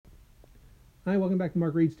Hi, welcome back to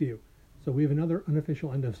Mark Reads to You. So we have another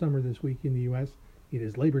unofficial end of summer this week in the U.S. It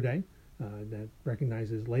is Labor Day. That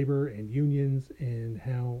recognizes labor and unions and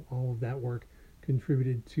how all of that work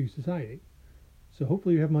contributed to society. So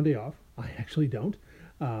hopefully you have Monday off. I actually don't.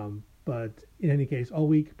 But in any case, all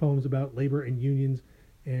week, poems about labor and unions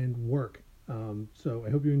and work. So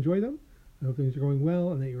I hope you enjoy them. I hope things are going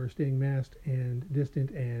well and that you are staying masked and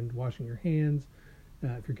distant and washing your hands.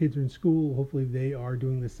 If your kids are in school, hopefully they are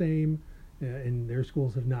doing the same. And their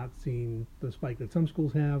schools have not seen the spike that some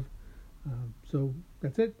schools have. So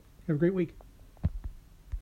that's it. Have a great week.